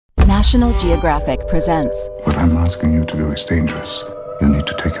National Geographic presents. What I'm asking you to do is dangerous. You need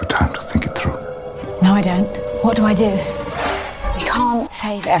to take your time to think it through. No, I don't. What do I do? We can't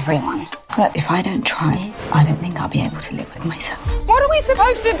save everyone. But if I don't try, I don't think I'll be able to live with myself. What are we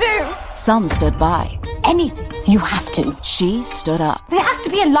supposed to do? Some stood by. Anything. You have to. She stood up. There has to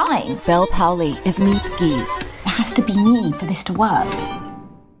be a line. Belle Powley is Meet Geese. There has to be me for this to work.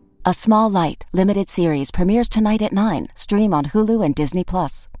 A Small Light limited series premieres tonight at 9. Stream on Hulu and Disney+.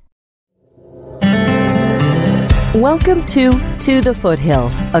 Welcome to the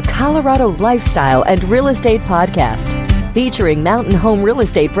Foothills, a Colorado lifestyle and real estate podcast featuring mountain home real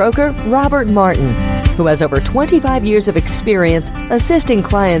estate broker Robert Martin, who has over 25 years of experience assisting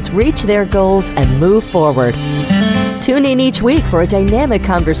clients reach their goals and move forward. Tune in each week for a dynamic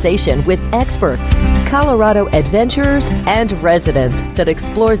conversation with experts, Colorado adventurers, and residents that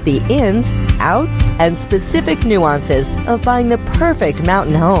explores the ins, outs, and specific nuances of buying the perfect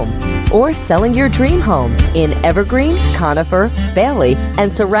mountain home or selling your dream home in Evergreen, Conifer, Bailey,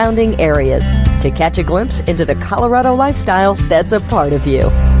 and surrounding areas to catch a glimpse into the Colorado lifestyle that's a part of you.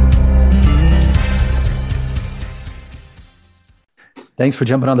 Thanks for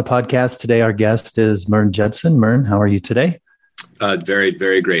jumping on the podcast. Today, our guest is Merne Judson. Merne, how are you today? Very,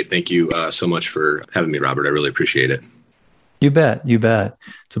 very great. Thank you so much for having me, Robert. I really appreciate it. You bet. You bet.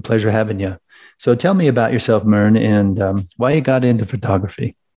 It's a pleasure having you. So tell me about yourself, Merne, and why you got into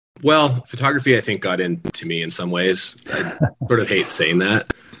photography. Well, photography, I think, got into me in some ways. I sort of hate saying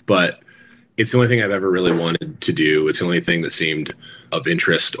that, but it's the only thing I've ever really wanted to do. It's the only thing that seemed of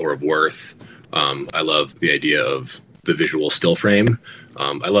interest or of worth. I love the idea of the visual still frame.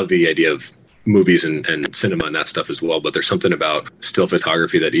 I love the idea of movies and cinema and that stuff as well, but there's something about still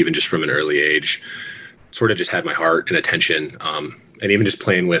photography that even just from an early age sort of just had my heart and attention. And even just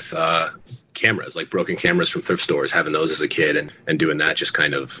playing with cameras, like broken cameras from thrift stores, having those as a kid and doing that just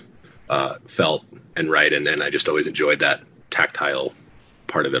kind of felt and right. And I just always enjoyed that tactile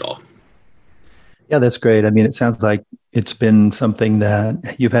part of it all. Yeah, that's great. I mean, it sounds like it's been something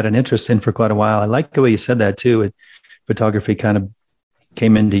that you've had an interest in for quite a while. I like the way you said that too. Photography kind of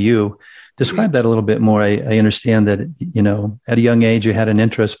came into you. Describe that a little bit more. I understand that, at a young age you had an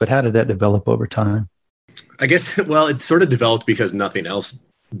interest, but how did that develop over time? I guess, well, it sort of developed because nothing else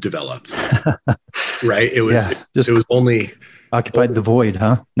developed, right? It was, it was only occupied the void,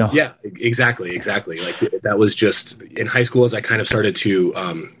 huh? No. Yeah, exactly. Like that was just in high school as I kind of started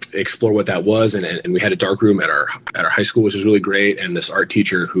to explore what that was. And we had a dark room at our high school, which was really great. And this art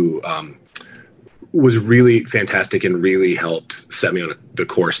teacher who was really fantastic and really helped set me on the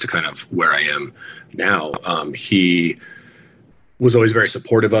course to kind of where I am now. He was always very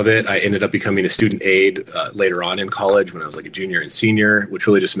supportive of it. I ended up becoming a student aide later on in college when I was like a junior and senior, which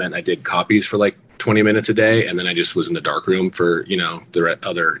really just meant I did copies for like 20 minutes a day. And then I just was in the dark room for, the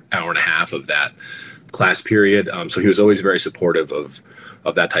other hour and a half of that class period. So he was always very supportive of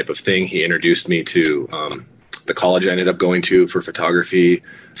that type of thing. He introduced me to the college I ended up going to for photography.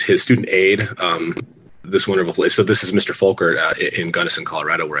 His student aide, this wonderful place. So this is Mr. Folkert in Gunnison,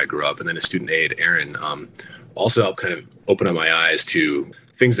 Colorado, where I grew up. And then his student aide, Aaron, also helped kind of open up my eyes to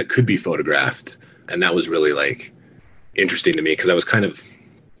things that could be photographed. And that was really like interesting to me because I was kind of,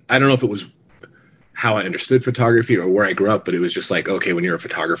 I don't know if it was how I understood photography or where I grew up, but it was just like, okay, when you're a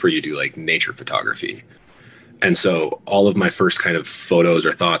photographer, you do like nature photography. And so all of my first kind of photos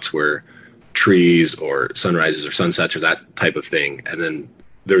or thoughts were trees or sunrises or sunsets or that type of thing. And then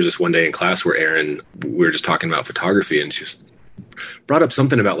there was this one day in class where Aaron, we were just talking about photography and she just brought up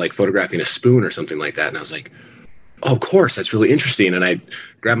something about like photographing a spoon or something like that. And I was like, oh, of course, that's really interesting. And I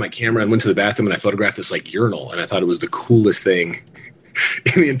grabbed my camera and went to the bathroom and I photographed this like urinal. And I thought it was the coolest thing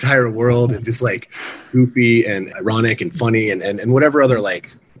in the entire world. And just like goofy and ironic and funny and whatever other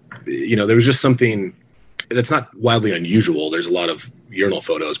like, there was just something that's not wildly unusual. There's a lot of urinal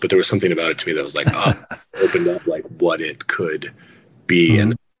photos, but there was something about it to me that was like, opened up like what it could be in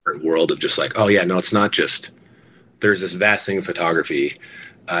the world of just like, oh yeah, no, it's not just, there's this vast thing of photography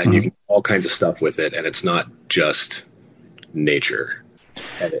and you can do all kinds of stuff with it. And it's not just nature.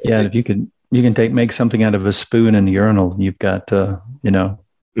 And if you can make something out of a spoon and a urinal, you've got, a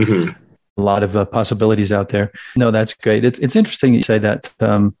lot of possibilities out there. No, that's great. It's interesting you say that,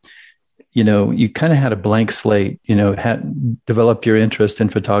 you kind of had a blank slate, had developed your interest in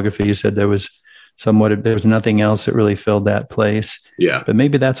photography. You said there was nothing else that really filled that place. Yeah. But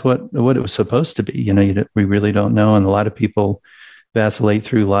maybe that's what it was supposed to be. We really don't know. And a lot of people vacillate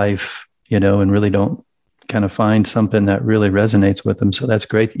through life, and really don't kind of find something that really resonates with them. So that's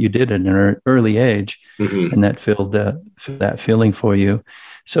great that you did it in an early age and that filled that feeling for you.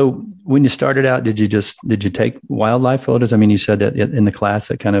 So when you started out, did you take wildlife photos? I mean, you said that in the class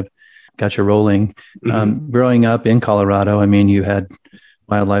that kind of got you rolling. Mm-hmm. Growing up in Colorado, I mean, you had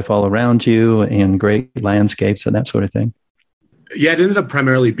wildlife all around you and great landscapes and that sort of thing. Yeah, it ended up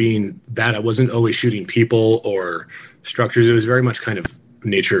primarily being that. I wasn't always shooting people or structures. It was very much kind of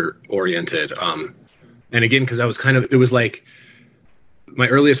nature oriented. And again, because it was like my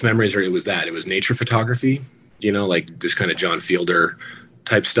earliest memories it was nature photography, like this kind of John Fielder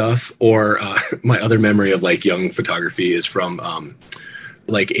type stuff. Or my other memory of like young photography is from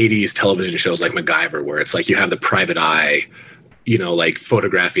like 80s television shows like MacGyver, where it's like you have the private eye, like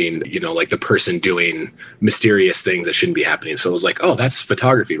photographing, like the person doing mysterious things that shouldn't be happening. So it was like, oh, that's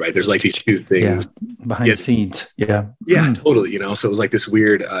photography, right? There's like these two things behind the scenes. Yeah. Yeah, totally. So it was like this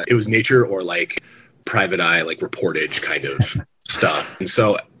weird, it was nature or like private eye, like reportage kind of stuff. And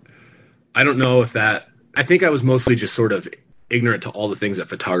so I don't know I think I was mostly just sort of ignorant to all the things that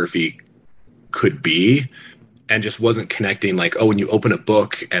photography could be, and just wasn't connecting like, oh, when you open a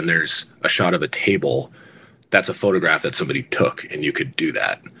book and there's a shot of a table, that's a photograph that somebody took and you could do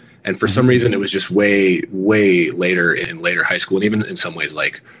that. And for some reason, it was just way, way later in later high school, and even in some ways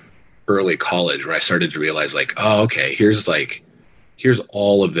like early college, where I started to realize like, oh, okay, here's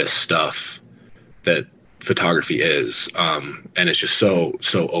all of this stuff that photography is. And it's just so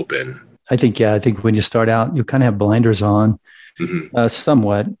open. I think when you start out, you kind of have blinders on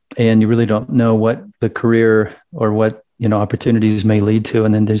somewhat, and you really don't know what the career or what, opportunities may lead to.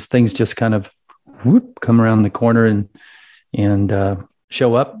 And then there's things just kind of come around the corner and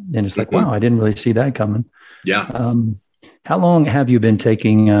show up. And it's like, wow, I didn't really see that coming. Yeah. How long have you been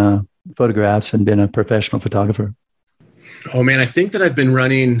taking photographs and been a professional photographer? Oh man, I think that I've been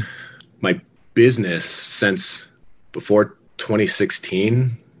running my business since before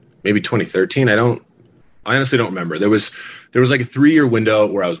 2016, maybe 2013. I honestly don't remember. There was like a 3-year window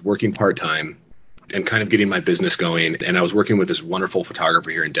where I was working part-time and kind of getting my business going. And I was working with this wonderful photographer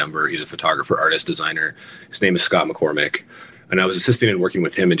here in Denver. He's a photographer, artist, designer. His name is Scott McCormick. And I was assisting and working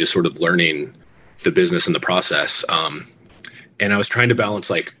with him and just sort of learning the business and the process. And I was trying to balance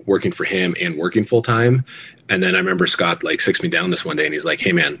like working for him and working full time. And then I remember Scott like sits me down this one day and he's like,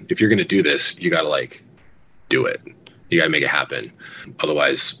 hey man, if you're going to do this, you got to like do it. You got to make it happen.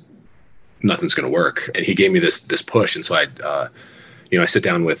 Otherwise nothing's going to work. And he gave me this push. And so I sit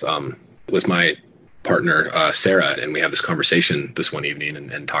down with my partner, Sarah, and we have this conversation this one evening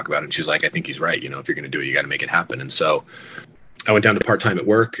and talk about it. And she's like, I think he's right. If you're going to do it, you got to make it happen. And so I went down to part-time at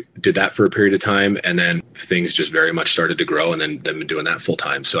work, did that for a period of time. And then things just very much started to grow, and then been doing that full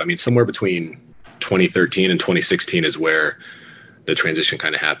time. So, I mean, somewhere between 2013 and 2016 is where the transition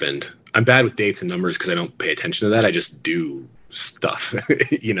kind of happened. I'm bad with dates and numbers because I don't pay attention to that. I just do stuff,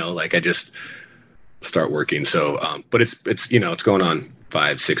 like I just start working. So, but it's going on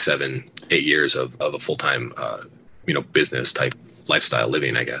 5, 6, 7, 8 years of a full-time, business type lifestyle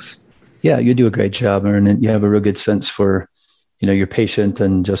living, I guess. Yeah, you do a great job, Merne, and you have a real good sense for, you're patient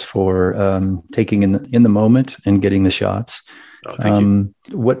and just for taking in the moment and getting the shots. Oh, thank you.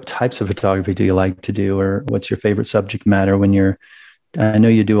 What types of photography do you like to do, or what's your favorite subject matter I know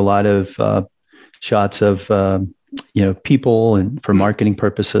you do a lot of shots of, people and for marketing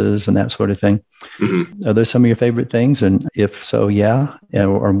purposes and that sort of thing. Mm-hmm. Are those some of your favorite things? And if so,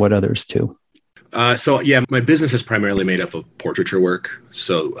 or what others too? My business is primarily made up of portraiture work.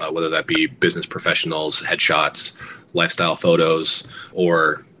 So whether that be business professionals, headshots, lifestyle photos,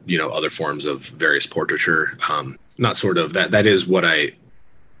 or, other forms of various portraiture, that is what I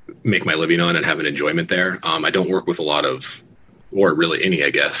make my living on and have an enjoyment there. I don't work with a lot of, or really any, I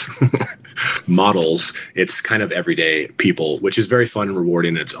guess, models. It's kind of everyday people, which is very fun and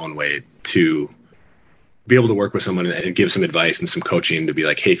rewarding in its own way to be able to work with someone and give some advice and some coaching to be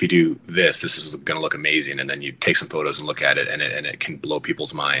like, hey, if you do this is going to look amazing. And then you take some photos and look at it, and it can blow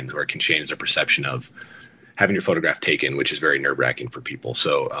people's minds, or it can change their perception of having your photograph taken, which is very nerve-wracking for people.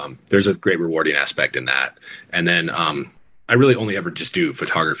 So there's a great rewarding aspect in that. And then I really only ever just do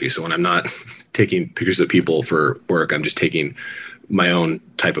photography. So when I'm not taking pictures of people for work, I'm just taking my own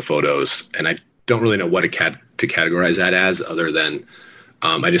type of photos. And I don't really know what to categorize that as, other than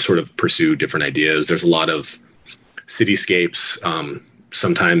I just sort of pursue different ideas. There's a lot of cityscapes.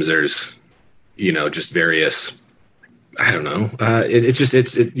 Sometimes there's, just various, I don't know.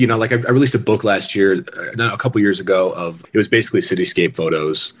 Like I released a book last year, a couple years ago, it was basically cityscape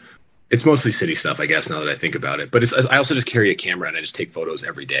photos. It's mostly city stuff, I guess, now that I think about it. But I also just carry a camera and I just take photos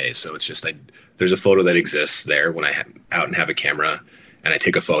every day. So it's just there's a photo that exists there when I out and have a camera, and I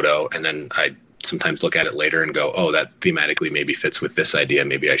take a photo, and then I sometimes look at it later and go, oh, that thematically maybe fits with this idea.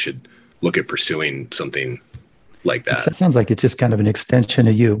 Maybe I should look at pursuing something like that. It sounds like it's just kind of an extension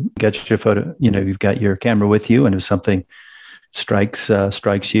of you. Get your photo, you've got your camera with you, and if something strikes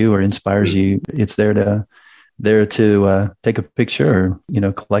you or inspires you, it's there to take a picture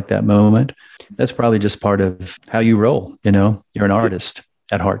or, collect that moment. That's probably just part of how you roll. You're an artist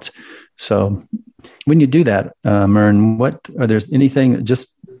at heart. So when you do that, Merne, are there anything, just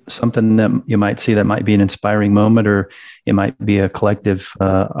something that you might see that might be an inspiring moment, or it might be a collective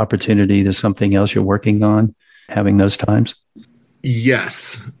opportunity to something else you're working on, having those times?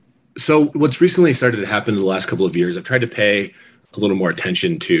 Yes. So what's recently started to happen in the last couple of years, I've tried to pay a little more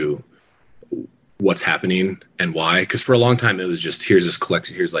attention to what's happening and why. Because for a long time, it was just, here's this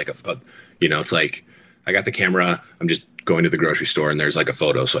collection, here's like it's like, I got the camera, I'm just going to the grocery store and there's like a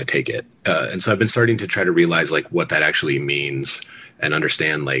photo, so I take it. And so I've been starting to try to realize like what that actually means and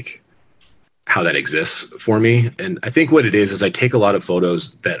understand like how that exists for me. And I think what it is I take a lot of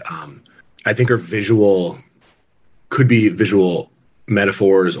photos that I think are could be visual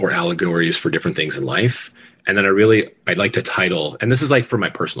metaphors or allegories for different things in life. And then I'd like to title, and this is like for my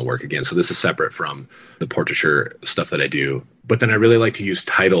personal work again, so this is separate from the portraiture stuff that I do. But then I really like to use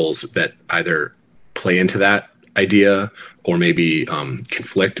titles that either play into that idea or maybe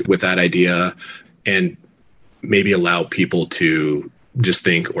conflict with that idea, and maybe allow people to just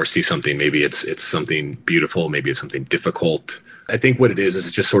think or see something. Maybe it's something beautiful, maybe it's something difficult. I think what it is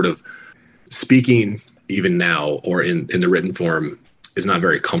it's just sort of speaking even now or in the written form is not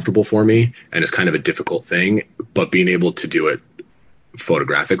very comfortable for me, and it's kind of a difficult thing, but being able to do it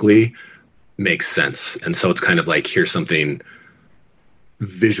photographically makes sense. And so it's kind of like, here's something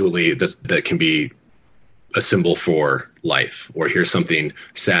visually that can be a symbol for life, or here's something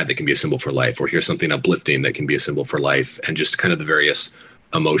sad that can be a symbol for life, or here's something uplifting that can be a symbol for life, and just kind of the various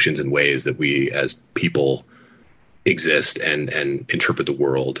emotions and ways that we as people exist and interpret the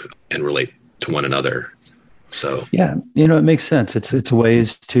world and relate to one another. So yeah, it makes sense. It's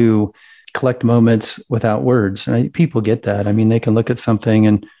ways to collect moments without words. And people get that. I mean, they can look at something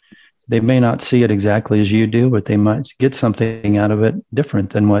and they may not see it exactly as you do, but they might get something out of it different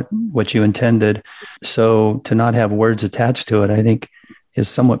than what you intended. So to not have words attached to it, I think is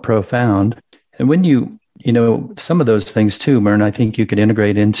somewhat profound. And when some of those things too, Merne, I think you could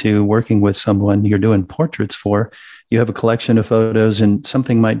integrate into working with someone you're doing portraits for. You have a collection of photos and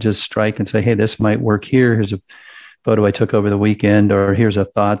something might just strike and say, hey, this might work here. Here's a photo I took over the weekend, or here's a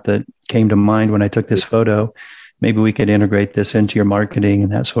thought that came to mind when I took this photo. Maybe we could integrate this into your marketing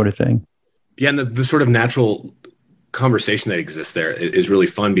and that sort of thing. Yeah. And the sort of natural conversation that exists there is really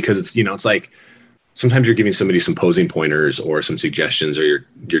fun, because it's like sometimes you're giving somebody some posing pointers or some suggestions, or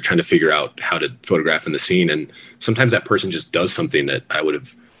you're trying to figure out how to photograph in the scene. And sometimes that person just does something that I would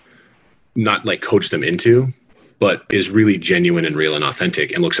have not like coached them into, but is really genuine and real and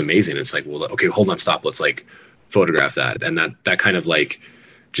authentic and looks amazing. It's like, well, okay, hold on, stop. Let's like photograph that. And that kind of like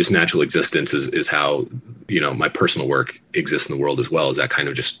just natural existence is how, my personal work exists in the world as well. Is that kind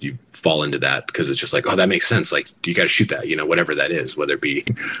of just, you fall into that because it's just like, oh, that makes sense. Like, you got to shoot that, whatever that is, whether it be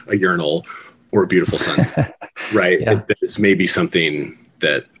a urinal or a beautiful sun, right? Yeah. It's maybe something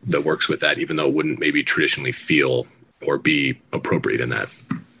that works with that, even though it wouldn't maybe traditionally feel or be appropriate in that.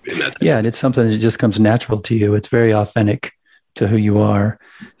 Yeah, and it's something that just comes natural to you. It's very authentic to who you are.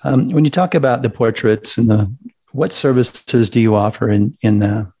 When you talk about the portraits and what services do you offer in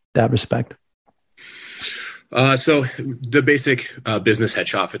that respect? So the basic business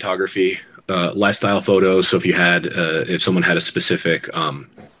headshot photography, lifestyle photos. So if someone had a specific,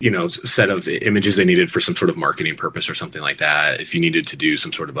 set of images they needed for some sort of marketing purpose or something like that, if you needed to do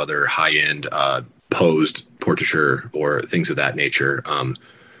some sort of other high-end posed portraiture or things of that nature.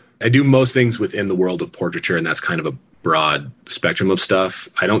 I do most things within the world of portraiture, and that's kind of a broad spectrum of stuff.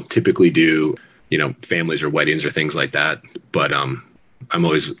 I don't typically do, families or weddings or things like that, but I'm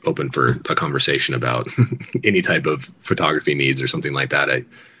always open for a conversation about any type of photography needs or something like that.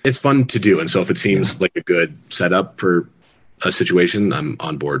 It's fun to do. And so if it seems like a good setup for a situation, I'm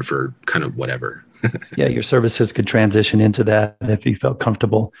on board for kind of whatever. Yeah, your services could transition into that if you felt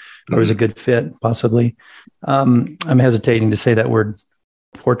comfortable or was a good fit, possibly. I'm hesitating to say that word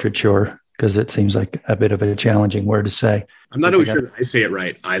portraiture because it seems like a bit of a challenging word to say. I'm not always sure that I say it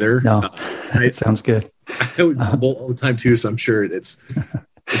right either. No, it sounds good. I bubble all the time too, so I'm sure it's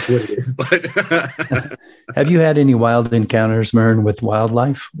what it is. But have you had any wild encounters, Merne, with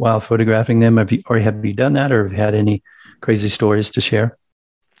wildlife while photographing them? Have you done that, or have you had any crazy stories to share?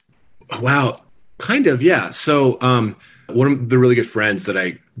 Wow, kind of, yeah. So one of the really good friends that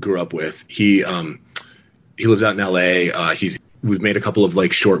I grew up with, he lives out in LA. We've made a couple of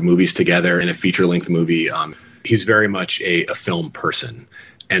like short movies together and a feature-length movie. He's very much a film person.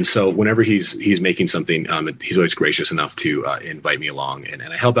 And so whenever he's making something, he's always gracious enough to invite me along, and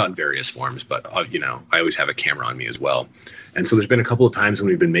I help out in various forms. But I always have a camera on me as well. And so there's been a couple of times when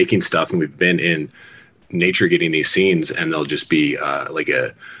we've been making stuff and we've been in nature getting these scenes, and they'll just be like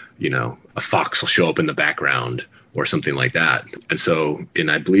a fox will show up in the background or something like that. And so, and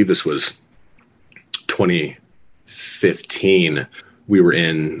I believe this was 2015. We were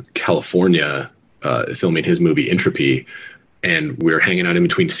in California filming his movie Entropy. And we were hanging out in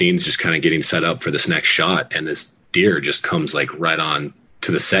between scenes, just kind of getting set up for this next shot. And this deer just comes like right on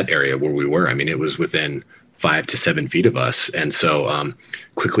to the set area where we were. I mean, it was within 5 to 7 feet of us. And so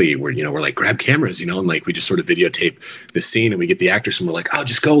quickly we're like, grab cameras, and like we just sort of videotape the scene, and we get the actors and we're like, oh,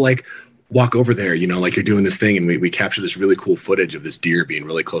 just go like walk over there, like you're doing this thing. And we capture this really cool footage of this deer being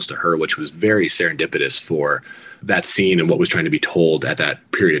really close to her, which was very serendipitous for that scene and what was trying to be told at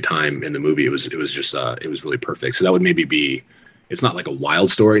that period of time in the movie. It was just it was really perfect. So that would maybe be, it's not like a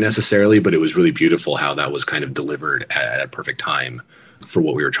wild story necessarily, but it was really beautiful how that was kind of delivered at a perfect time for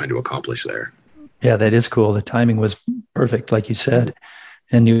what we were trying to accomplish there. Yeah, that is cool. The timing was perfect, like you said,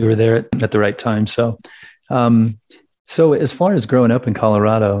 and you were there at the right time. So, so as far as growing up in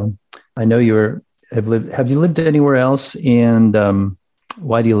Colorado, I know have you lived anywhere else? And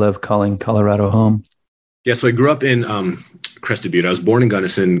why do you love calling Colorado home? Yeah, so I grew up in Crested Butte. I was born in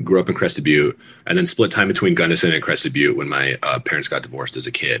Gunnison, grew up in Crested Butte, and then split time between Gunnison and Crested Butte when my parents got divorced as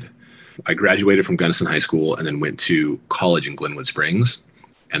a kid. I graduated from Gunnison High School and then went to college in Glenwood Springs.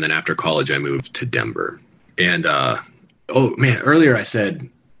 And then after college, I moved to Denver. And, earlier I said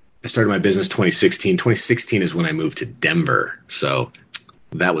I started my business 2016. 2016 is when I moved to Denver. So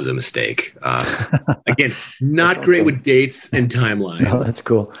that was a mistake. Again, not great with dates and timelines. No, that's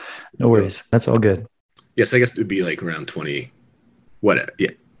cool. No worries. That's all good. Yes, I guess it would be like around 20, whatever. Yeah.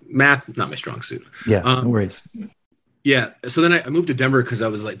 Math, not my strong suit. Yeah, no worries. Yeah. So then I moved to Denver because I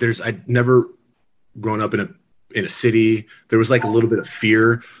was like, I'd never grown up in a city. There was like a little bit of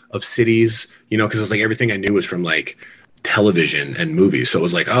fear of cities, because it's like everything I knew was from like television and movies. So it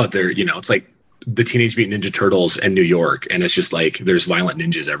was like, oh, it's like the Teenage Mutant Ninja Turtles and New York. And it's just like, there's violent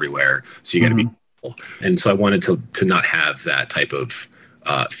ninjas everywhere. So you got to be careful. And so I wanted to not have that type of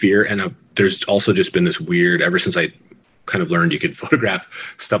fear. And there's also just been this weird, ever since I kind of learned you could photograph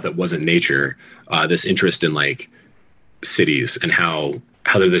stuff that wasn't nature, this interest in like cities and how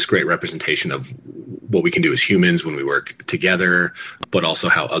they're this great representation of what we can do as humans when we work together, but also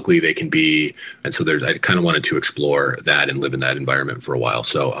how ugly they can be. And so I kind of wanted to explore that and live in that environment for a while.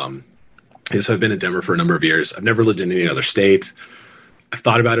 So, I've been in Denver for a number of years. I've never lived in any other state. I've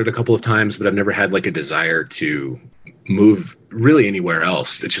thought about it a couple of times, but I've never had like a desire to move really anywhere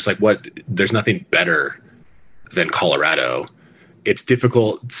else. It's just like there's nothing better than Colorado. It's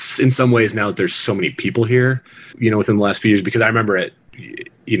difficult in some ways now that there's so many people here, within the last few years, because I remember it,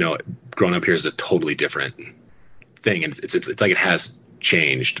 growing up here is a totally different thing. And it's like it has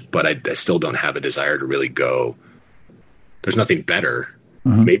changed, but I still don't have a desire to really go. There's nothing better.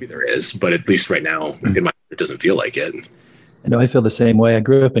 Mm-hmm. Maybe there is, but at least right now it doesn't feel like it. I know I feel the same way. I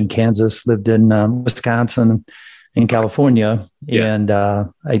grew up in Kansas, lived in Wisconsin, in California. Yeah.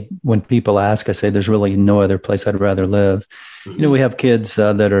 And when people ask, I say there's really no other place I'd rather live. Mm-hmm. We have kids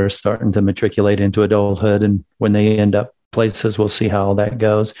that are starting to matriculate into adulthood, and when they end up places, we'll see how that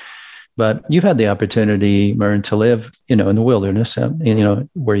goes. But you've had the opportunity, Merne, to live, in the wilderness,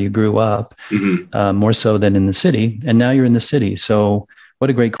 where you grew up, mm-hmm. More so than in the city. And now you're in the city. So what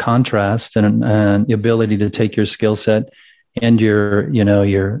a great contrast and the ability to take your skill set and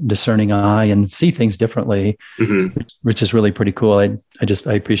your discerning eye and see things differently, mm-hmm. which is really pretty cool.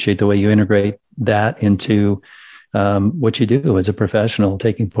 I appreciate the way you integrate that into what you do as a professional,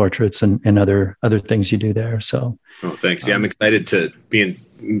 taking portraits and other things you do there. So, oh, thanks. Yeah, I'm excited to be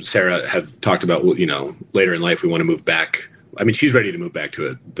in. Sarah have talked about, later in life, we want to move back. I mean, she's ready to move back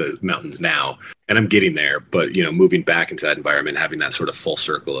to the mountains now, and I'm getting there, but, moving back into that environment, having that sort of full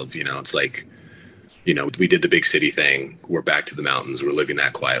circle of, it's like, we did the big city thing. We're back to the mountains. We're living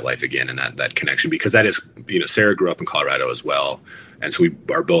that quiet life again, and that connection, because that is, Sarah grew up in Colorado as well. And so we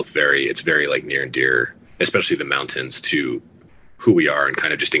are both it's very like near and dear, especially the mountains, to who we are and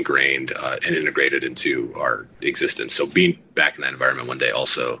kind of just ingrained and integrated into our existence. So being back in that environment one day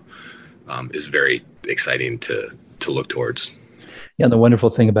also is very exciting to look towards. Yeah. The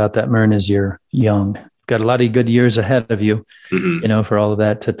wonderful thing about that, Merne, is you're young. Got a lot of good years ahead of you, mm-hmm. For all of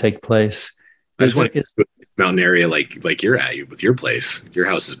that to take place. I just want to get a mountain area like you're at with your place. Your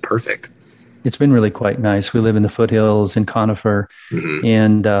house is perfect. It's been really quite nice. We live in the foothills in Conifer, mm-hmm.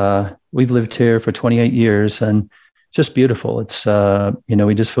 and we've lived here for 28 years, and it's just beautiful. It's,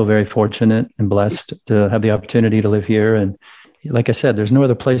 we just feel very fortunate and blessed to have the opportunity to live here. And like I said, there's no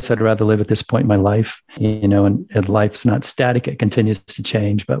other place I'd rather live at this point in my life, and life's not static. It continues to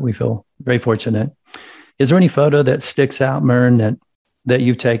change, but we feel very fortunate. Is there any photo that sticks out, Merne, that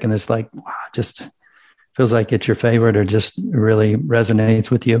you've taken that's like, wow, just feels like it's your favorite or just really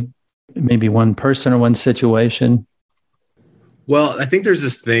resonates with you? Maybe one person or one situation? Well, I think there's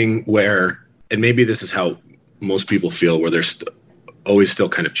this thing where, and maybe this is how most people feel, where they're always still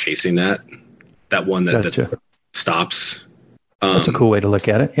kind of chasing that one that stops. That's a cool way to look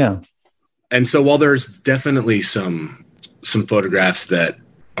at it. Yeah. And so while there's definitely some photographs that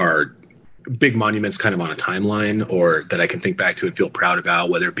are big monuments kind of on a timeline, or that I can think back to and feel proud about,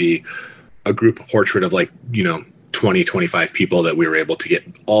 whether it be a group portrait of 20, 25 people that we were able to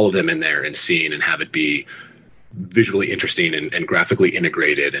get all of them in there and seen and have it be visually interesting and graphically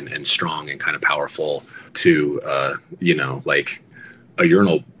integrated and strong and kind of powerful, to, like a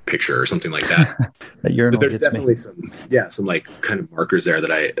urinal picture or something like that. That urinal there's definitely some like kind of markers there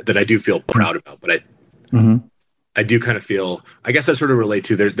that I do feel proud about, but I do kind of feel, I guess I sort of relate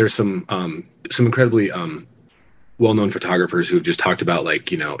to, there's some incredibly well-known photographers who've just talked about,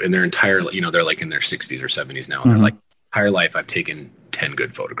 in their entire, they're like in their 60s or 70s now, and they're like, entire life I've taken 10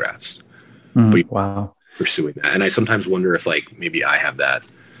 good photographs. Wow. Pursuing that. And I sometimes wonder if maybe I have that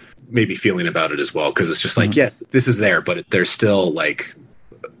maybe feeling about it as well, because it's just yes, this is there, but there's still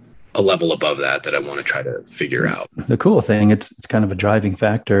a level above that I want to try to figure out. The cool thing, it's kind of a driving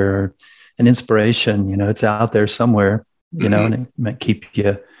factor, or an inspiration, it's out there somewhere, and it might keep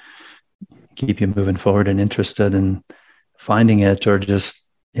you moving forward and interested in finding it, or just,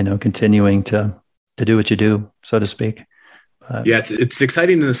 continuing to do what you do, so to speak. It's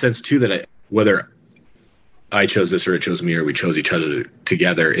exciting in the sense too, that whether I chose this or it chose me, or we chose each other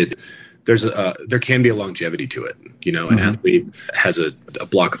together, there can be a longevity to it. An athlete has a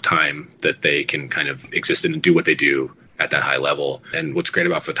block of time that they can kind of exist in and do what they do at that high level. And what's great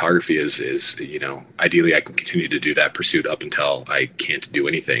about photography is ideally I can continue to do that pursuit up until I can't do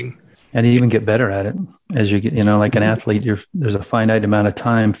anything. And even get better at it as you get, like an athlete, there's a finite amount of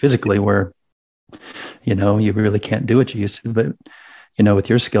time physically where, you really can't do what you used to, but, with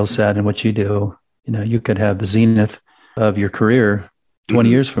your skill set and what you do, you could have the zenith of your career 20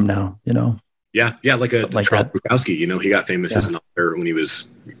 years from now, Yeah. Like Charles Bukowski, he got famous as an author when he was,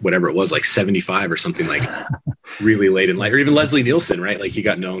 whatever it was, 75 or something, really late in life. Or even Leslie Nielsen, right? He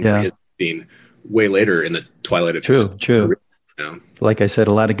got known for his being way later in the twilight of his career. Like I said,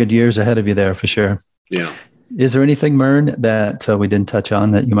 a lot of good years ahead of you there for sure. Yeah. Is there anything, Merne, that we didn't touch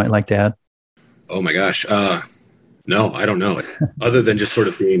on that you might like to add? Oh my gosh. No, I don't know. Other than just sort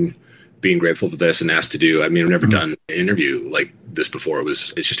of being grateful for this and asked to do. I mean, I've never done an interview like this before.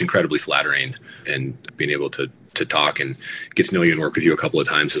 It's just incredibly flattering, and being able to talk and get to know you and work with you a couple of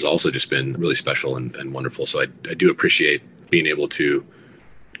times has also just been really special and wonderful. So I do appreciate being able to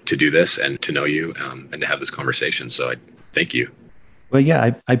do this and to know you, and to have this conversation. So I thank you. Well,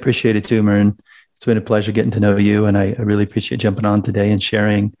 yeah, I appreciate it too, Merne. It's been a pleasure getting to know you, and I really appreciate jumping on today and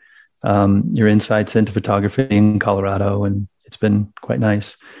sharing your insights into photography in Colorado, and it's been quite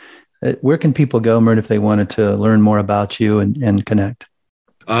nice. Where can people go, Merne, if they wanted to learn more about you and connect?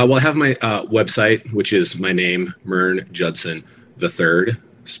 Well, I have my website, which is my name, Merne Judson III,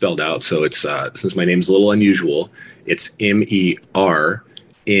 spelled out. So it's, since my name's a little unusual, it's Merne.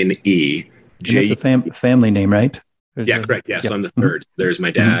 It's a family name, right? Correct. Yeah. So I'm the third. There's my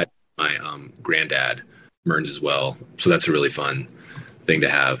dad, my granddad, Merne's as well. So that's a really fun thing to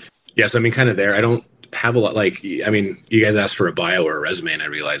have. Yeah. So I mean, kind of there. I don't have a lot, you guys asked for a bio or a resume, and I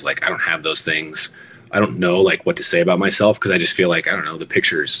realized I don't have those things. I don't know what to say about myself, because I just feel I don't know, the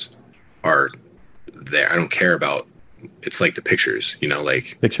pictures are there. I don't care about, it's the pictures,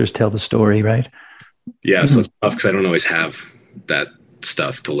 pictures tell the story, right? Yeah. So it's tough because I don't always have that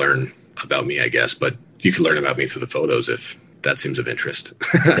stuff to learn about me, I guess, but you can learn about me through the photos if that seems of interest.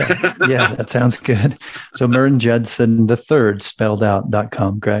 Yeah, that sounds good. So Merne Judson III spelled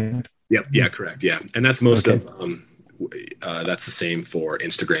out.com, correct? Yep. Yeah, correct. Yeah. And that's most of, that's the same for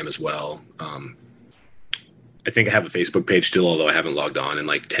Instagram as well. I think I have a Facebook page still, although I haven't logged on in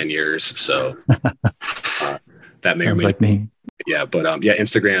 10 years. So that may Sounds or may like me. Yeah. But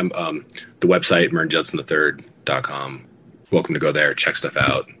Instagram, the website, MerneJudsonIII.com. Welcome to go there, check stuff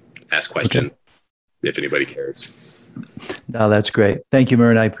out, ask questions if anybody cares. No, that's great. Thank you,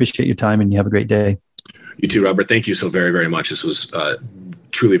 Merne. I appreciate your time, and you have a great day. You too, Robert. Thank you so very, very much. This was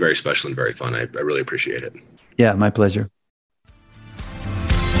truly very special and very fun. I really appreciate it. Yeah, my pleasure.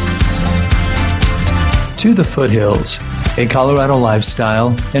 To the Foothills, a Colorado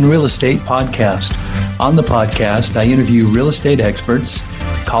lifestyle and real estate podcast. On the podcast, I interview real estate experts,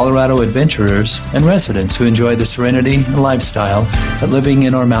 Colorado adventurers and residents who enjoy the serenity and lifestyle of living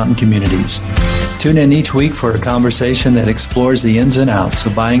in our mountain communities. Tune in each week for a conversation that explores the ins and outs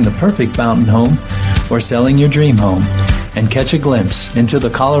of buying the perfect mountain home or selling your dream home, and catch a glimpse into the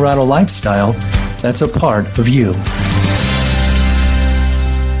Colorado lifestyle that's a part of you.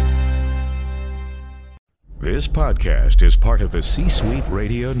 This podcast is part of the C-Suite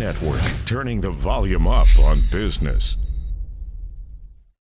Radio Network, turning the volume up on business.